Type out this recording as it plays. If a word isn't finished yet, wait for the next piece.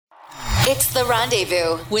It's The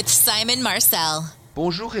Rendezvous with Simon Marcel.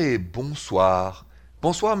 Bonjour et bonsoir.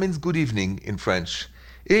 Bonsoir means good evening in French.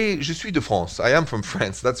 Et je suis de France. I am from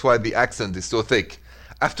France. That's why the accent is so thick.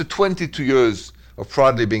 After 22 years of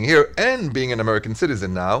proudly being here and being an American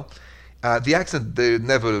citizen now, the accent they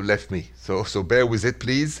never left me. So bear with it,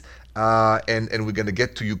 please. And we're going to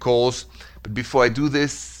get to your calls. But before I do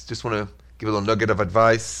this, just want to give a little nugget of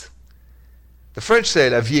advice. The French say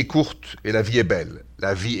la vie est courte et la vie est belle.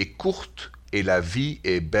 La vie est courte et la vie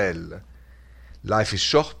est belle. Life is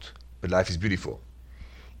short, but life is beautiful.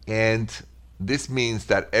 And this means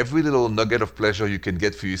that every little nugget of pleasure you can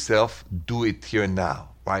get for yourself, do it here and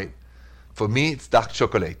now, right? For me, it's dark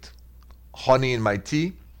chocolate, honey in my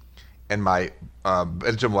tea, and my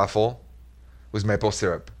Belgian waffle with maple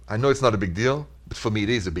syrup. I know it's not a big deal, but for me it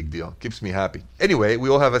is a big deal. Keeps me happy. Anyway, we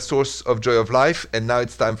all have a source of joy of life, and now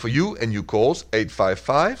it's time for you and your calls,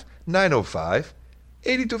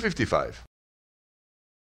 855-905-8255.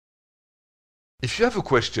 If you have a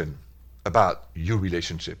question about your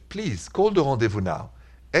relationship, please call the rendezvous now.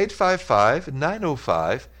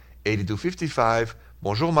 855-905-8255.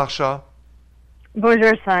 Bonjour, Marsha.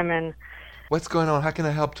 Bonjour, Simon. What's going on? How can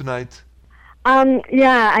I help tonight?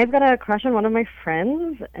 Yeah, I've got a crush on one of my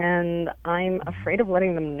friends, and I'm afraid of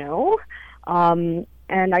letting them know. And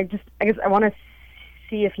I guess I want to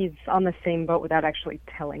see if he's on the same boat without actually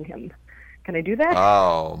telling him. Can I do that?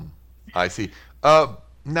 Oh, I see.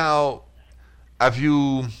 Now, have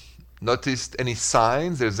you noticed any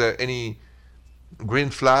signs? Is there any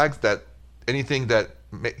green flags, that anything that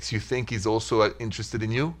makes you think he's also interested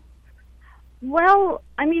in you? Well,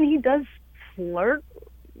 I mean, he does flirt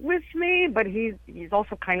with me, but he's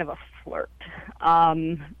also kind of a flirt.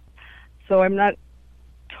 So I'm not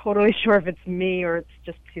totally sure if it's me or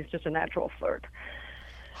he's just a natural flirt.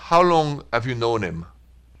 How long have you known him?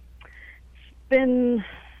 It's been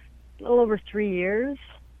a little over 3 years.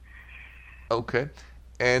 Okay.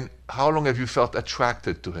 And how long have you felt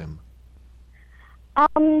attracted to him? I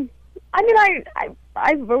mean,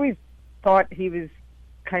 I've always thought he was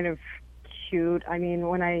kind of cute. I mean,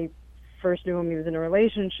 when I first knew him, he was in a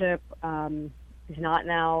relationship. He's not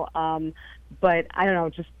now. But I don't know,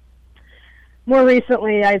 just more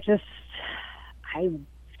recently, I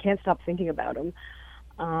can't stop thinking about him.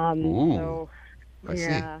 Ooh, so, I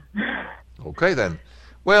yeah. see. Okay, then.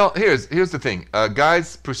 Well, here's the thing.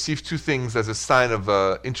 Guys perceive two things as a sign of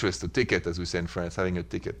interest, a ticket, as we say in France, having a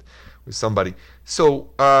ticket with somebody.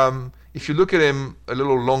 So if you look at him a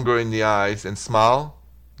little longer in the eyes and smile,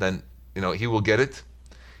 then he will get it.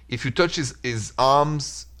 If you touch his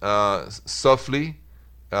arms softly,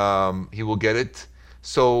 he will get it.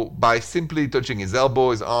 So by simply touching his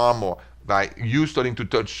elbow, his arm, or by you starting to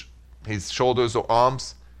touch his shoulders or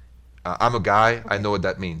arms, I'm a guy, okay. I know what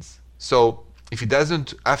that means. So if he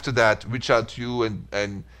doesn't, after that, reach out to you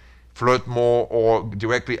and flirt more or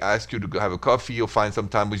directly ask you to go have a coffee or find some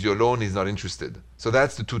time with you alone, he's not interested. So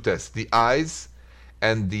that's the two tests. The eyes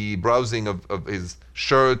and the browsing of his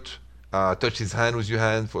shirt, touch his hand with your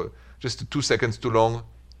hand for just 2 seconds too long,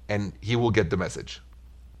 and he will get the message.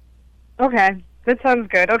 Okay, that sounds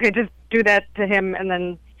good. Okay, just do that to him and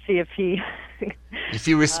then see if he... if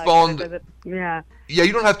he responds... Yeah,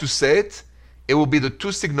 you don't have to say it. It will be the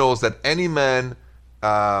two signals that any man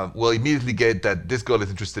will immediately get that this girl is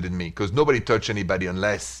interested in me, because nobody touch anybody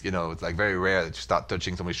unless, it's like very rare that you start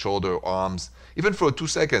touching somebody's shoulder or arms. Even for 2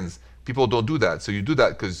 seconds, people don't do that. So you do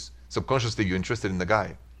that because subconsciously you're interested in the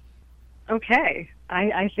guy. Okay,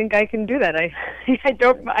 I think I can do that. I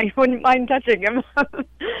wouldn't mind touching him.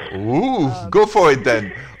 Ooh, go for it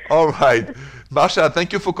then. All right. Marsha,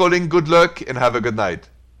 thank you for calling. Good luck and have a good night.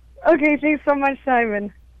 Okay, thanks so much,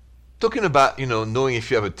 Simon. Talking about, knowing if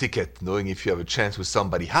you have a ticket, knowing if you have a chance with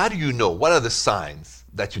somebody, how do you know? What are the signs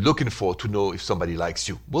that you're looking for to know if somebody likes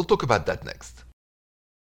you? We'll talk about that next.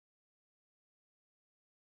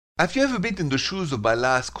 Have you ever been in the shoes of my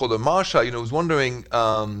last caller, Marsha? I was wondering,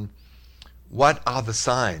 what are the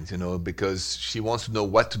signs, because she wants to know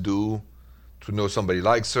what to do to know somebody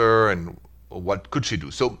likes her and what could she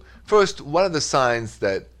do. So first, what are the signs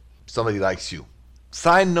that somebody likes you?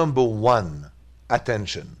 Sign number one,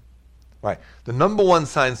 attention. Right. The number one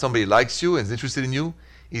sign somebody likes you and is interested in you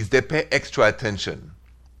is they pay extra attention.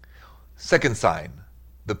 Second sign,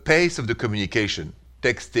 the pace of the communication,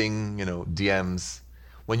 texting, DMs.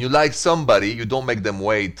 When you like somebody, you don't make them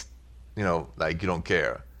wait, like you don't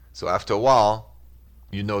care. So after a while,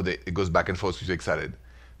 that it goes back and forth, so you're excited.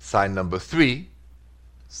 Sign number three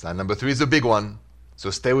is a big one.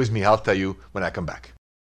 So stay with me, I'll tell you when I come back.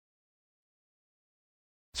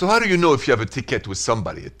 So how do you know if you have a ticket with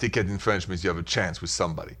somebody? A ticket in French means you have a chance with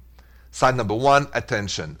somebody. Sign number one,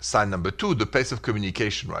 attention. Sign number two, the pace of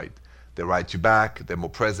communication, right? They write you back, they're more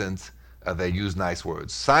present, they use nice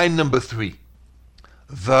words. Sign number three,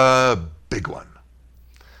 the big one.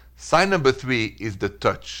 Sign number three is the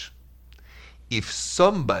touch. If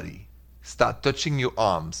somebody start touching your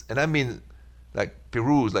arms, and I mean like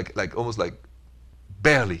peruse, like almost like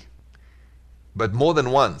barely, but more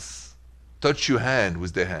than once, touch your hand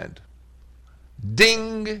with their hand,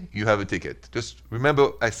 ding, you have a ticket. Just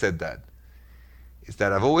remember I said that. It's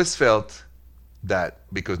that I've always felt that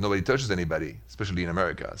because nobody touches anybody, especially in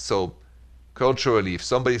America. So culturally, if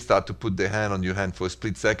somebody starts to put their hand on your hand for a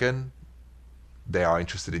split second, they are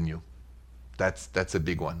interested in you. That's a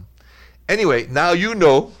big one. Anyway, now you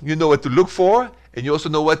know what to look for, and you also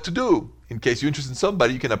know what to do. In case you're interested in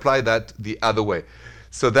somebody, you can apply that the other way.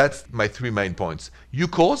 So that's my three main points. Your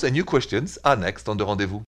calls and your questions are next on the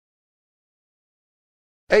rendezvous.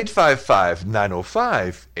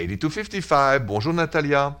 855-905-8255. Bonjour,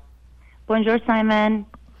 Natalia. Bonjour, Simon.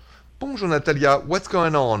 Bonjour, Natalia. What's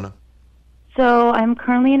going on? So I'm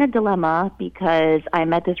currently in a dilemma because I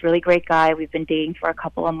met this really great guy. We've been dating for a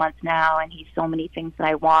couple of months now, and he's so many things that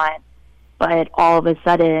I want. But all of a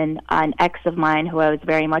sudden, an ex of mine who I was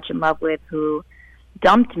very much in love with, who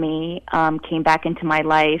dumped me, came back into my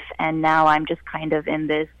life, and now I'm just kind of in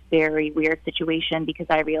this very weird situation because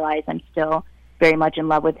I realize I'm still very much in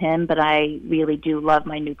love with him, but I really do love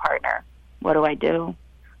my new partner. What do I do?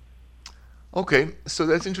 Okay, so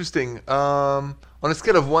that's interesting. On a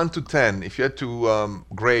scale of 1 to 10, if you had to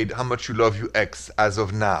grade how much you love your ex as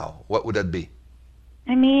of now, what would that be?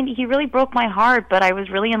 I mean, he really broke my heart, but I was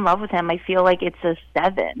really in love with him. I feel like it's a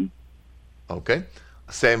 7. Okay.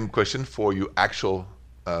 Same question for your actual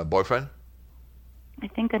boyfriend? I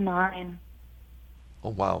think a 9. Oh,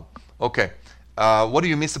 wow. Okay. What do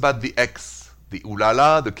you miss about the ex? The ooh la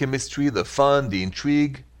la, the chemistry, the fun, the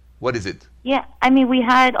intrigue? What is it? Yeah, I mean, we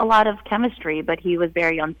had a lot of chemistry, but he was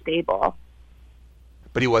very unstable.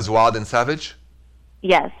 But he was wild and savage?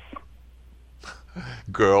 Yes.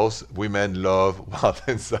 Girls, women love wild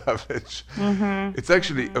and savage. Mm-hmm. It's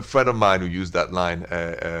actually a friend of mine who used that line,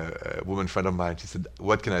 a woman friend of mine. She said,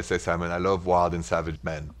 what can I say, Simon? I love wild and savage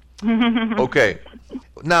men. Okay.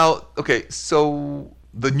 Now, okay, so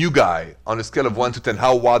the new guy, on a scale of 1 to 10,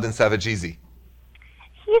 how wild and savage is he?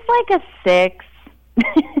 He's like a 6.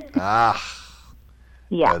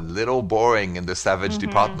 Yeah. A little boring in the savage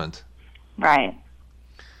department. Right.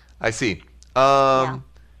 I see.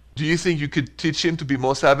 Do you think you could teach him to be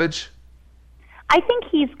more savage? I think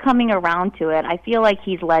he's coming around to it. I feel like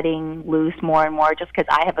he's letting loose more and more just because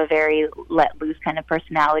I have a very let loose kind of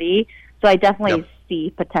personality. So I definitely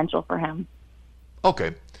see potential for him.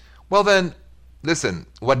 Okay. Well then, listen,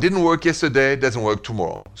 what didn't work yesterday doesn't work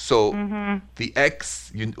tomorrow. So the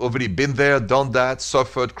ex, you've already been there, done that,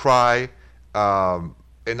 suffered, cry,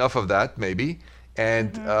 enough of that maybe.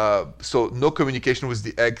 And so no communication with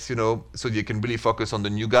the ex, so you can really focus on the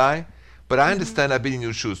new guy. But I understand, I've been in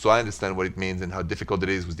your shoes, so I understand what it means and how difficult it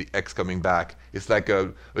is with the ex coming back. It's like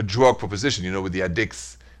a drug proposition, with the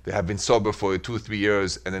addicts. They have been sober for 2 or 3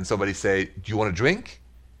 years, and then somebody say, do you want a drink?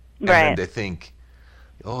 And then they think,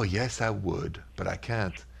 oh, yes, I would, but I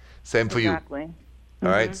can't. Same for you. Exactly. All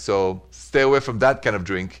right, so stay away from that kind of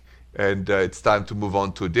drink, and it's time to move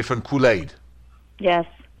on to a different Kool-Aid. Yes.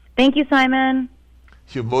 Thank you, Simon.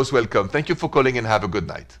 You're most welcome. Thank you for calling and have a good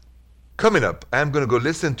night. Coming up, I'm going to go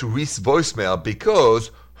listen to Reese's voicemail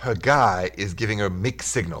because her guy is giving her mixed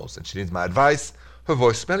signals and she needs my advice. Her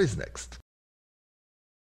voicemail is next.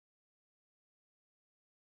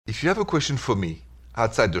 If you have a question for me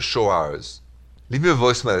outside the show hours, leave me a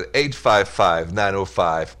voicemail at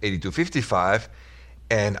 855-905-8255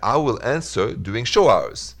 and I will answer during show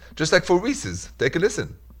hours. Just like for Reese's. Take a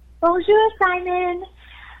listen. Bonjour, Simon.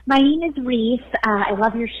 My name is Reese. I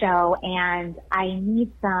love your show, and I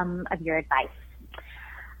need some of your advice.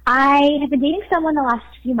 I have been dating someone the last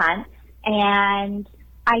few months, and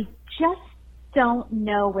I just don't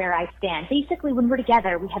know where I stand. Basically, when we're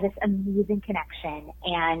together, we have this amazing connection,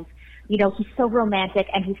 and, he's so romantic,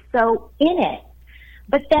 and he's so in it.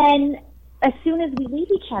 But then, as soon as we leave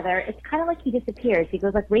each other, it's kind of like he disappears. He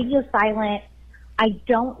goes, radio silent. I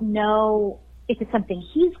don't know if it's something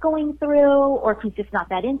he's going through or if he's just not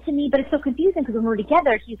that into me, but it's so confusing because when we're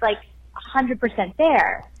together, he's like 100%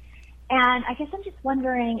 there. And I guess I'm just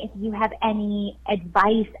wondering if you have any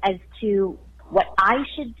advice as to what I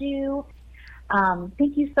should do.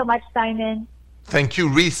 Thank you so much, Simon. Thank you,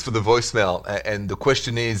 Reese, for the voicemail. And the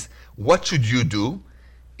question is, what should you do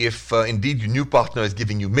if indeed your new partner is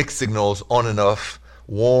giving you mixed signals on and off,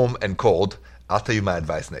 warm and cold? I'll tell you my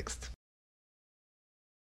advice next.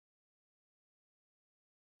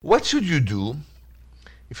 What should you do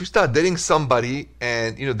if you start dating somebody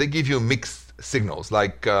and they give you mixed signals?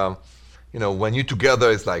 Like when you're together,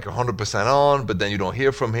 it's like 100% on, but then you don't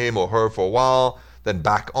hear from him or her for a while. Then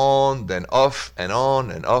back on, then off and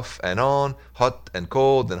on and off and on, hot and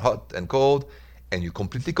cold, then hot and cold, and you're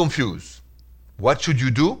completely confused. What should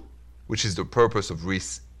you do? Which is the purpose of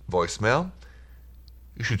Reese voicemail.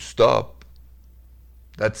 You should stop.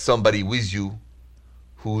 That's somebody with you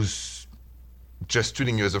who's just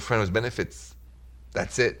treating you as a friend with benefits.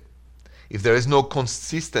 That's it. If there is no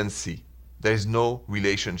consistency, there is no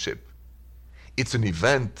relationship. It's an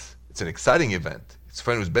event. It's an exciting event. It's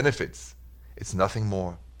friend with benefits. It's nothing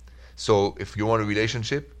more. So if you want a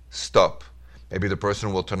relationship, stop. Maybe the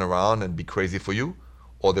person will turn around and be crazy for you,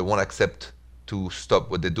 or they won't accept to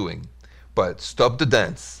stop what they're doing. But stop the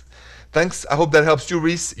dance. Thanks. I hope that helps you,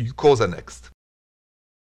 Reese. Your calls are next.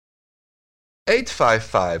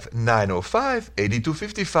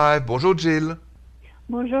 855-905-8255. Bonjour, Jill.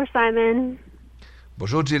 Bonjour, Simon.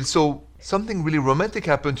 Bonjour, Jill. So something really romantic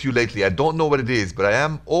happened to you lately. I don't know what it is, but I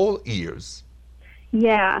am all ears.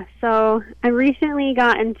 Yeah, so I recently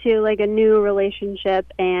got into like a new relationship,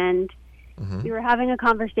 and we were having a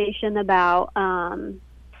conversation about,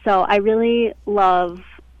 so I really love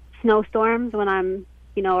snowstorms when I'm,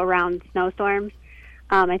 around snowstorms.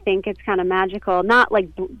 I think it's kind of magical, not like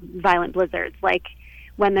violent blizzards, like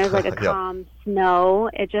when there's like a calm snow,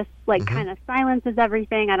 it just like kind of silences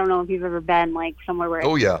everything. I don't know if you've ever been like somewhere where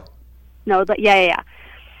snows, but yeah.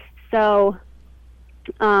 So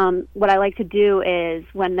what I like to do is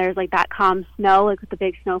when there's like that calm snow, like with the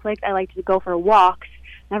big snowflakes, I like to go for walks.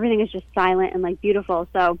 Everything is just silent and like beautiful.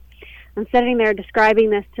 So I'm sitting there describing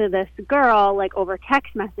this to this girl, like over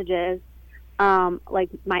text messages, like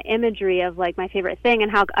my imagery of like my favorite thing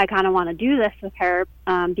and how I kind of want to do this with her,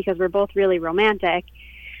 because we're both really romantic.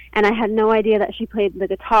 And I had no idea that she played the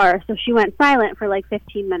guitar. So she went silent for like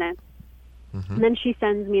 15 minutes. And then she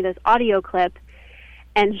sends me this audio clip,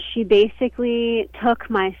 and she basically took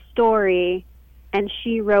my story and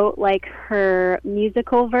she wrote like her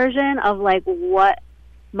musical version of like what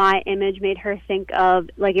my image made her think of,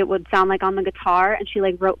 like it would sound like on the guitar. And she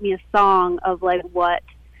like wrote me a song of like what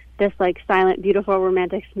this like silent, beautiful,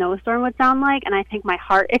 romantic snowstorm would sound like. And I think my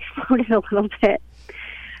heart exploded a little bit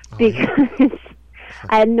because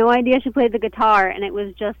I had no idea she played the guitar, and it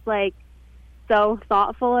was just like so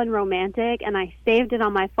thoughtful and romantic, and I saved it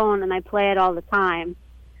on my phone and I play it all the time.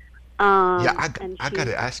 I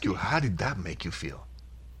gotta ask you, how did that make you feel?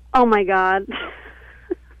 Oh my God.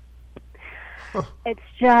 It's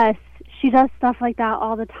just, she does stuff like that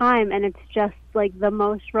all the time, and it's just like the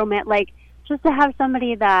most romantic, like just to have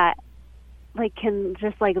somebody that like can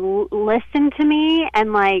just like listen to me,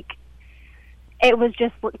 and like it was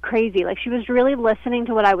just crazy. Like she was really listening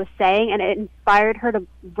to what I was saying, and it inspired her to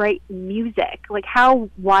write music. Like how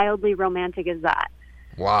wildly romantic is that?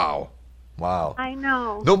 Wow. I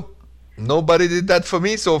know. Nobody did that for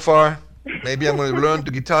me so far. Maybe I'm going to learn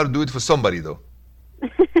the guitar to do it for somebody though.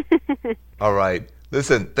 All right.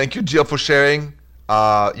 Listen, thank you, Jill, for sharing. You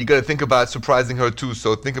got to think about surprising her too.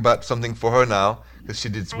 So think about something for her now, because she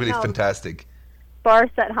did really fantastic. Bar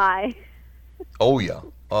set high. Oh yeah.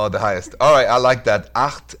 Oh, the highest. All right, I like that.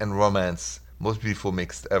 Art and romance. Most beautiful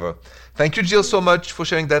mixed ever. Thank you, Jill, so much for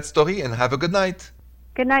sharing that story, and have a good night.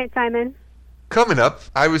 Good night, Simon. Coming up,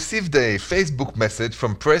 I received a Facebook message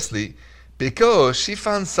from Presley because she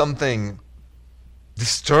found something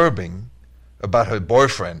disturbing about her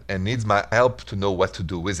boyfriend and needs my help to know what to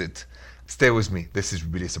do with it. Stay with me. This is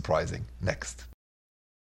really surprising. Next.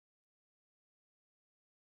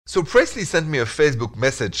 So Presley sent me a Facebook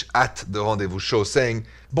message at the Rendezvous Show saying,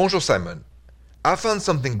 Bonjour Simon, I found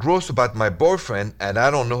something gross about my boyfriend and I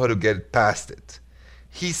don't know how to get past it.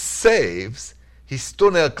 He saves his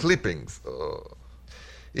toenail clippings.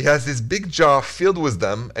 He has this big jar filled with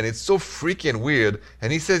them, and it's so freaky and weird,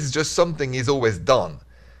 and he says it's just something he's always done.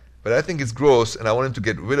 But I think it's gross and I want him to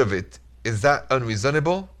get rid of it. Is that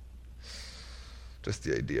unreasonable? Just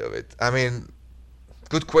the idea of it. I mean,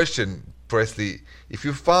 good question, Presley. If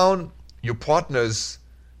you found your partner's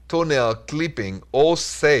toenail clipping all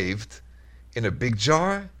saved in a big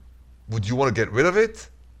jar, would you want to get rid of it?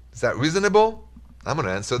 Is that reasonable? I'm going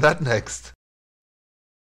to answer that next.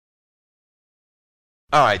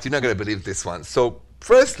 All right, you're not going to believe this one. So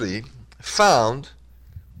Presley found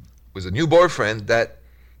with a new boyfriend that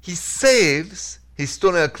he saves his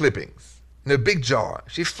toenail clippings in a big jar.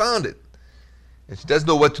 She found it. And she doesn't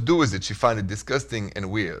know what to do with it. She finds it disgusting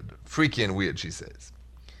and weird. Freaky and weird, she says.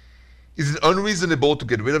 Is it unreasonable to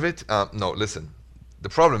get rid of it? No, listen. The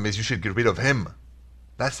problem is you should get rid of him.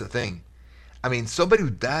 That's the thing. I mean, somebody who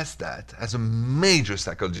does that has a major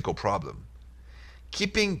psychological problem.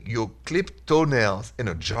 Keeping your clipped toenails in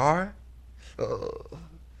a jar?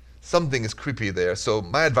 Something is creepy there. So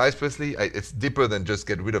my advice, personally, it's deeper than just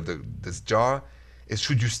get rid of this jar, is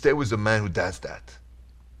should you stay with a man who does that?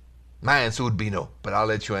 My answer would be no, but I'll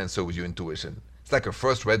let you answer with your intuition. It's like a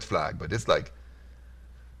first red flag, but it's like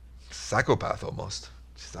psychopath almost.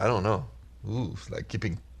 Just, I don't know. Ooh, it's like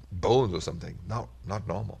keeping bones or something. No, not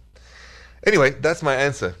normal. Anyway, that's my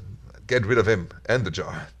answer. Get rid of him and the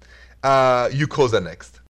jar. You call that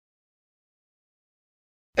next.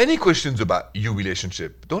 Any questions about your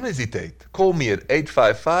relationship? Don't hesitate. Call me at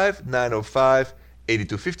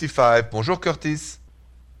 855-905-8255. Bonjour, Curtis.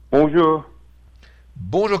 Bonjour.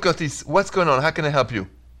 Bonjour, Curtis. What's going on? How can I help you?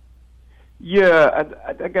 Yeah,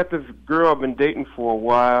 I got this girl I've been dating for a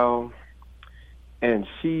while, and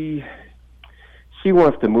she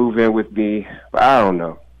wants to move in with me, but I don't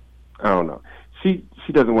know. She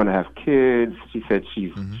doesn't want to have kids. She said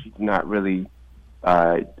she's not really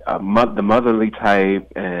the motherly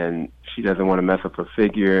type, and she doesn't want to mess up her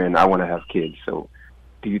figure, and I want to have kids. So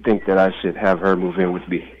do you think that I should have her move in with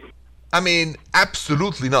me? I mean,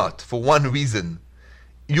 absolutely not, for one reason.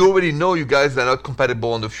 You already know you guys are not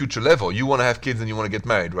compatible on the future level. You want to have kids and you want to get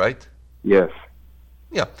married, right? Yes.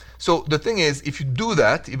 Yeah. So the thing is, if you do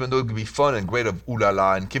that, even though it could be fun and great of ooh la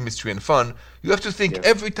la and chemistry and fun, you have to think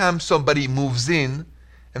every time somebody moves in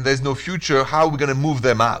and there's no future, how are we going to move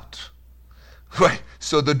them out? Right.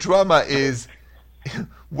 So the drama is,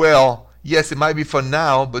 well, yes, it might be fun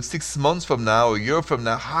now, but 6 months from now, a year from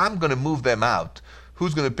now, how am I going to move them out?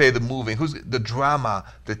 Who's going to pay the moving? Who's the drama,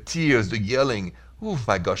 the tears, the yelling? Oh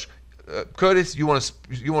my gosh. Curtis, you want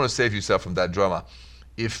to save yourself from that drama.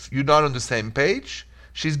 If you're not on the same page,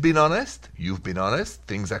 she's been honest, you've been honest,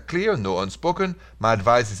 things are clear, no unspoken. My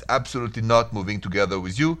advice is absolutely not moving together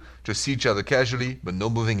with you. Just see each other casually, but no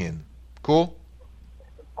moving in. Cool?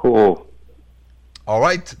 Cool. All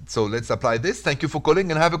right, so let's apply this. Thank you for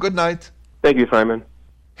calling and have a good night. Thank you, Simon.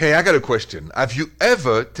 Hey, I got a question. Have you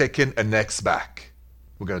ever taken an ex back?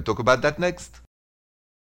 We're going to talk about that next.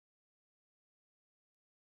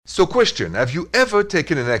 So question, have you ever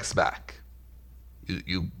taken an ex back?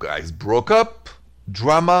 You guys broke up,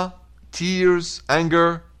 drama, tears,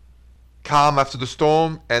 anger, calm after the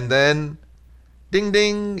storm, and then ding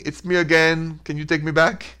ding, it's me again, can you take me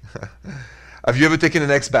back? Have you ever taken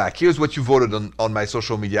an ex back? Here's what you voted on my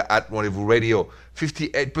social media at Rendezvous Radio.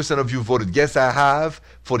 58% of you voted yes, I have.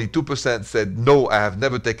 42% said no, I have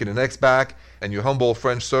never taken an ex back. And your humble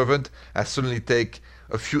French servant has certainly taken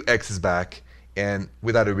a few exes back, and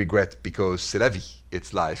without a regret, because c'est la vie,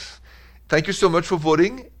 it's life. Thank you so much for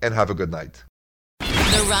voting, and have a good night.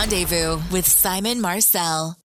 The Rendezvous with Simon Marcel.